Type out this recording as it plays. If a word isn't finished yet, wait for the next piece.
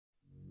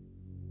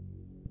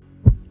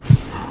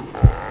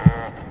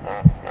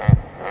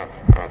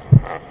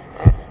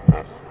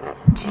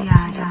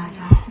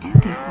diário de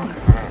terror.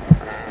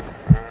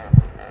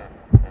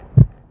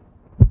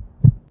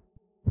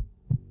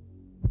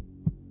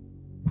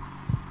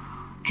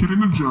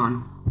 Querido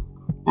diário,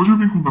 hoje eu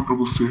vim contar pra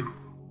você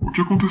o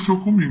que aconteceu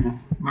comigo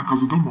na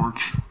Casa da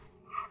Morte.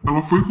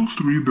 Ela foi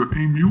construída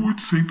em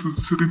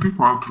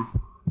 1874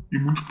 e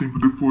muito tempo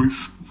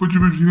depois foi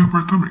dividida em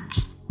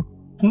apartamentos.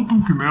 Contam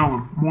que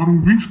nela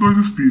moram 22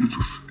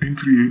 espíritos,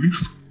 entre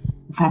eles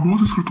o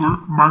famoso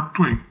escritor Mark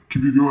Twain, que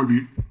viveu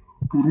ali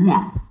por um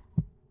ano.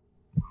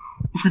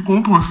 Os que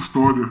contam essa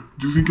história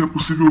dizem que é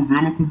possível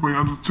vê-lo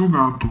acompanhado de seu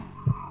gato.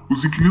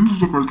 Os inquilinos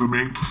dos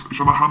apartamentos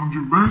já narraram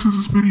diversas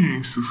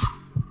experiências.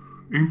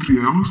 Entre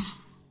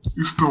elas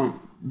estão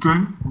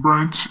Dan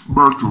Bryant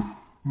Bartle,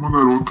 uma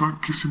garota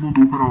que se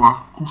mudou para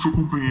lá com seu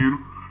companheiro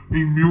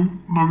em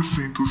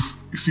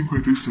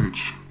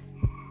 1957.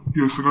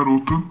 E essa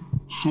garota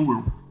sou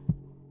eu.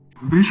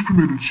 Desde o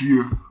primeiro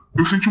dia,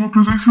 eu senti uma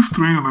presença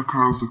estranha na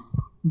casa,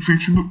 me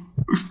sentindo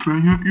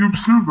estranha e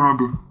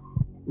observada.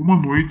 Uma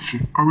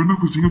noite, ao ir na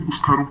cozinha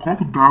buscar um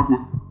copo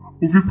d'água,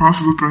 ouvi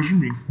passos atrás de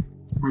mim,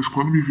 mas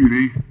quando me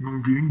virei,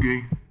 não vi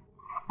ninguém.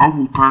 Ao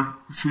voltar,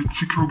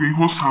 senti que alguém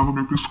roçava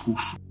meu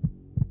pescoço.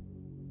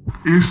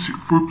 Esse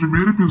foi o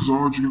primeiro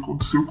episódio que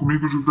aconteceu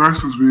comigo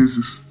diversas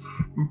vezes.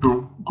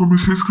 Então,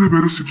 comecei a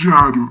escrever esse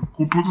diário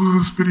com todas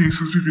as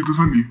experiências vividas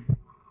ali.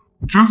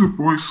 Dias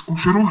depois, um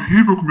cheiro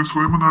horrível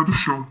começou a emanar do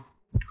chão.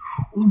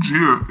 Um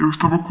dia, eu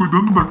estava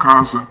cuidando da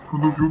casa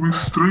quando vi uma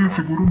estranha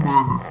figura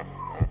humana.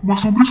 Uma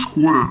sombra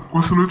escura, com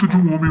a silhueta de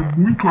um homem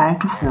muito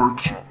alto e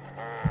forte.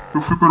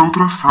 Eu fui para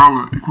outra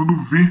sala e quando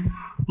vi,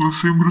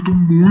 lancei um grito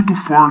muito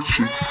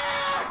forte.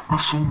 A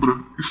sombra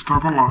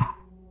estava lá.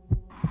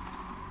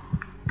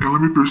 Ela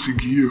me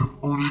perseguia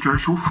onde quer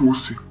que eu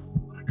fosse.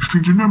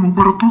 Estendi minha mão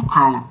para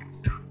tocá-la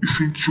e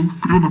senti um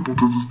frio na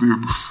ponta dos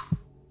dedos.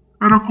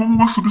 Era como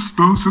uma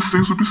substância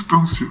sem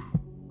substância.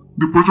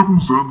 Depois de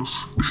alguns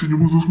anos,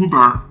 decidimos nos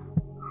mudar.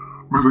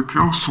 Mas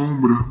aquela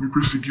sombra me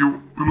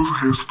perseguiu pelos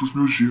restos dos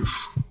meus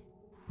dias.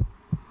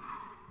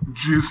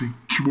 Dizem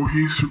que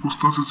morri em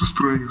circunstâncias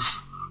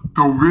estranhas.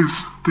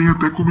 Talvez tenha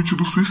até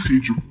cometido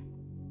suicídio.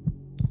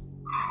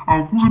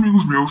 Alguns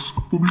amigos meus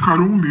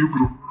publicaram um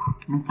livro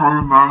no qual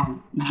eu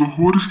narro os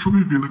horrores que eu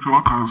vivi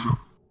naquela casa.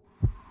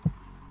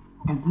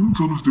 Alguns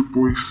anos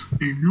depois,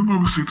 em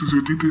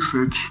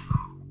 1987,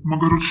 uma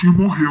garotinha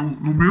morreu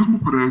no mesmo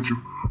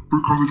prédio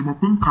por causa de uma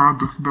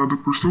pancada dada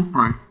por seu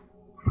pai.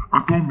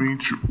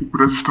 Atualmente, o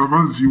prédio está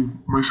vazio,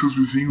 mas seus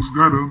vizinhos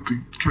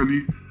garantem que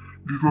ali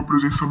vive uma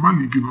presença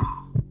maligna.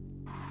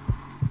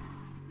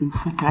 Um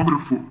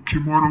fotógrafo que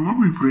mora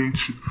logo em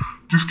frente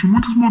diz que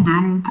muitos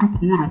modelos o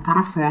procuram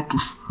para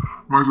fotos,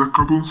 mas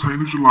acabam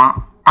saindo de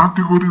lá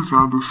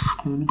aterrorizadas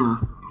com o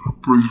lugar,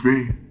 pois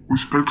veem o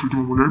espectro de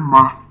uma mulher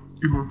má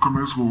e nunca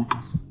mais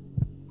voltam.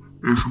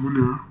 Essa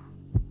mulher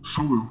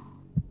sou eu.